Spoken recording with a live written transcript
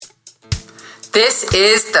This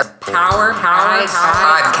is the Power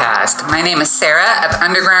Podcast. My name is Sarah of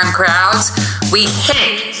Underground Crowds. We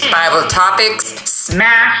hit Bible topics,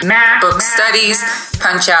 smash book studies,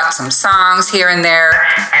 punch out some songs here and there,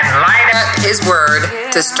 and light up His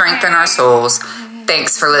Word to strengthen our souls.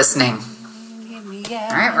 Thanks for listening. All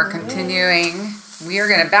right, we're continuing. We are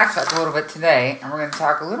going to backtrack a little bit today, and we're going to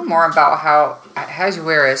talk a little more about how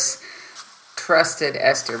Ahasuerus trusted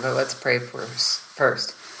Esther. But let's pray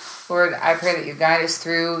first. Lord, I pray that you guide us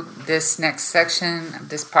through this next section of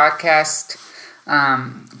this podcast,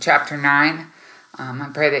 chapter 9. I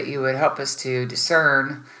pray that you would help us to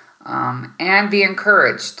discern and be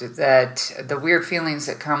encouraged that the weird feelings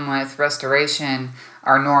that come with restoration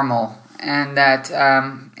are normal, and that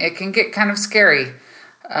it can get kind of scary.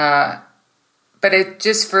 But it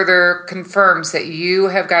just further confirms that you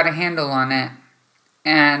have got a handle on it,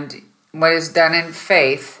 and what is done in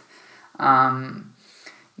faith,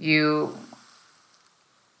 you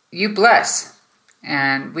bless,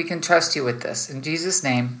 and we can trust you with this. In Jesus'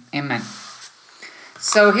 name, amen.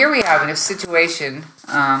 So here we have a situation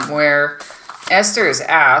where Esther is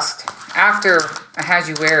asked, after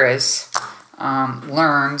Ahasuerus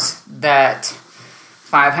learns that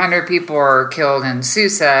 500 people are killed in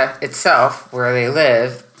Susa itself, where they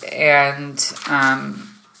live, and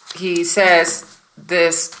he says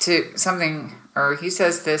this to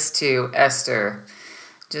Esther.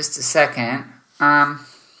 Just a second.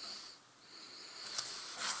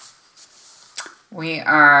 We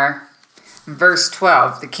are in verse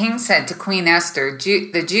 12. The king said to Queen Esther,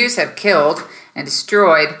 the Jews have killed and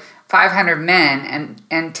destroyed 500 men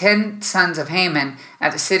and 10 sons of Haman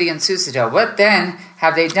at the city in Susa. What then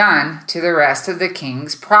have they done to the rest of the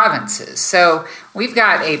king's provinces? So we've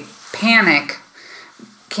got a panic.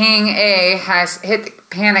 King A has hit the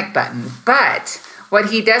panic button, but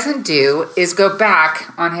what he doesn't do is go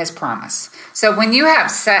back on his promise. So when you have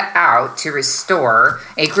set out to restore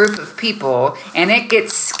a group of people and it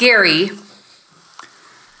gets scary,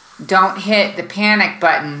 don't hit the panic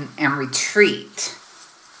button and retreat,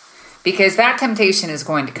 because that temptation is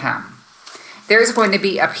going to come. There's going to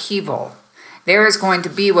be upheaval. There is going to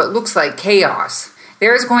be what looks like chaos.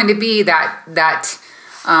 There is going to be that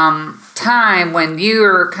time when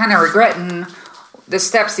you're kind of regretting the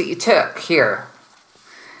steps that you took here.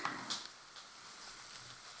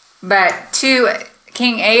 But to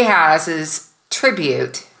King Ahaz's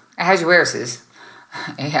tribute, Ahasuerus'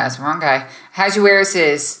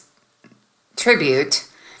 tribute,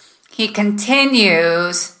 he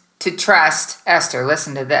continues to trust Esther.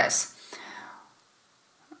 Listen to this.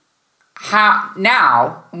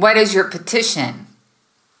 Now, what is your petition?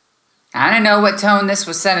 I don't know what tone this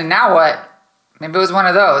was said, and now what? Maybe it was one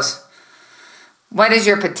of those. What is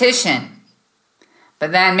your petition?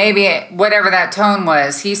 But then maybe whatever that tone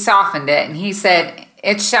was, he softened it and he said,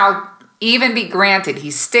 it shall even be granted. He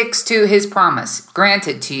sticks to his promise,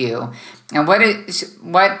 granted to you. And what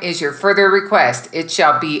is your further request? It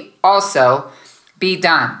shall be also be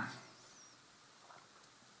done.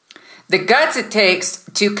 The guts it takes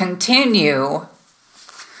to continue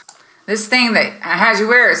this thing that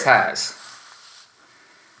Ahasuerus has,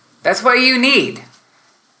 that's what you need.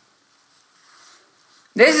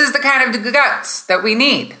 This is the kind of guts that we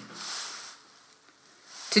need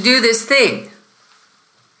to do this thing,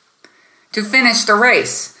 to finish the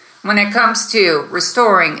race when it comes to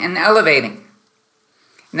restoring and elevating.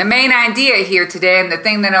 And the main idea here today, and the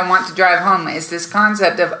thing that I want to drive home, is this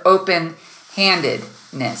concept of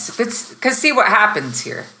open-handedness. Because see what happens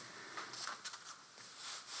here.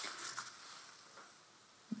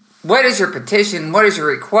 What is your petition? What is your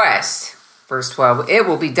request? Verse 12, it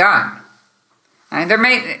will be done. And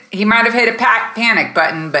he might have hit a panic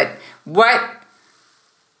button, but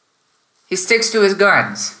he sticks to his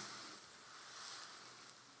guns.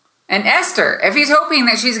 And Esther, if he's hoping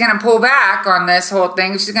that she's going to pull back on this whole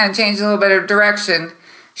thing, she's going to change a little bit of direction,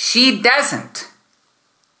 she doesn't.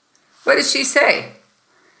 What does she say?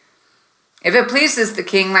 If it pleases the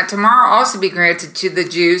king, let tomorrow also be granted to the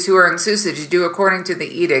Jews who are in Susa to do according to the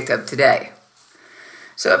edict of today.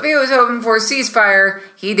 So if he was hoping for a ceasefire,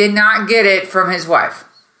 he did not get it from his wife.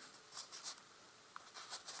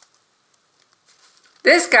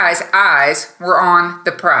 This guy's eyes were on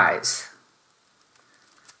the prize.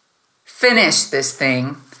 Finish this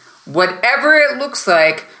thing, whatever it looks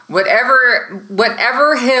like,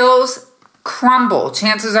 whatever hills crumble.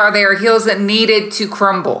 Chances are they are hills that needed to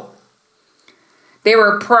crumble. They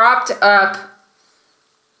were propped up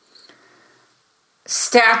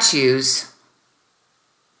statues,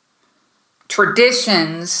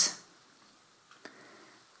 traditions,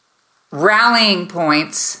 rallying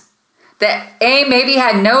points that maybe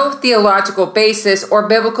had no theological basis or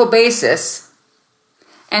biblical basis,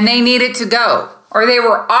 and they needed to go, or they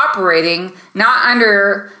were operating not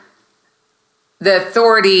under the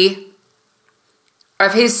authority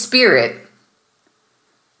of His Spirit,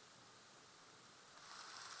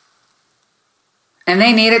 and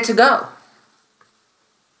they needed to go.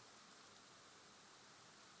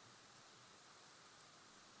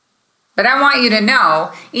 But I want you to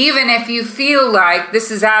know, even if you feel like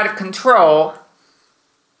this is out of control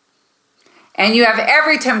and you have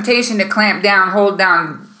every temptation to clamp down, hold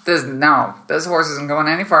down, those horses aren't going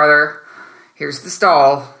any farther. Here's the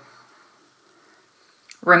stall.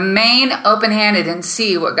 Remain open-handed and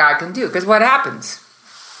see what God can do. Because what happens?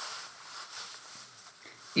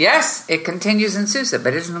 Yes, it continues in Susa,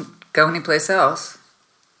 but it doesn't go anyplace else.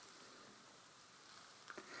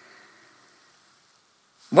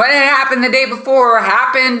 What had happened the day before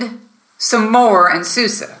happened some more in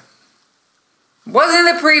Susa. It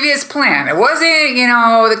wasn't the previous plan. It wasn't,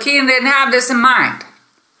 the king didn't have this in mind.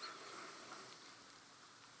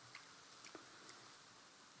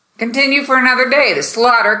 Continue for another day. The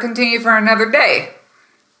slaughter continued for another day.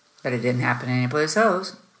 But it didn't happen anyplace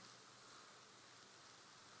else.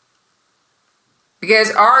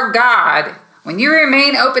 Because our God, when you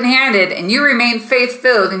remain open-handed and you remain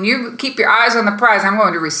faith-filled and you keep your eyes on the prize, I'm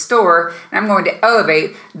going to restore and I'm going to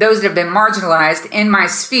elevate those that have been marginalized in my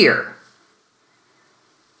sphere.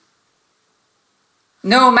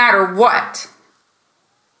 No matter what.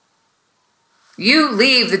 You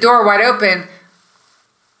leave the door wide open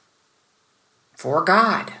for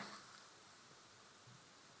God.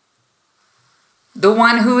 The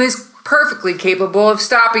one who is perfectly capable of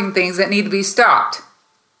stopping things that need to be stopped.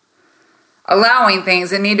 Allowing things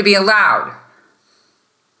that need to be allowed.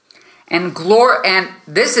 And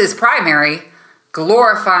this is primary,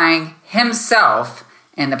 glorifying Himself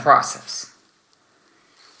in the process.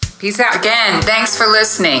 Peace out. Again, thanks for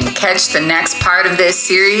listening. Catch the next part of this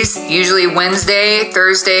series, usually Wednesday,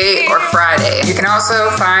 Thursday, or Friday. You can also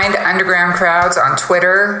find Underground Crowds on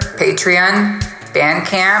Twitter, Patreon,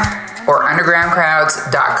 Bandcamp, or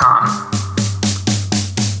undergroundcrowds.com.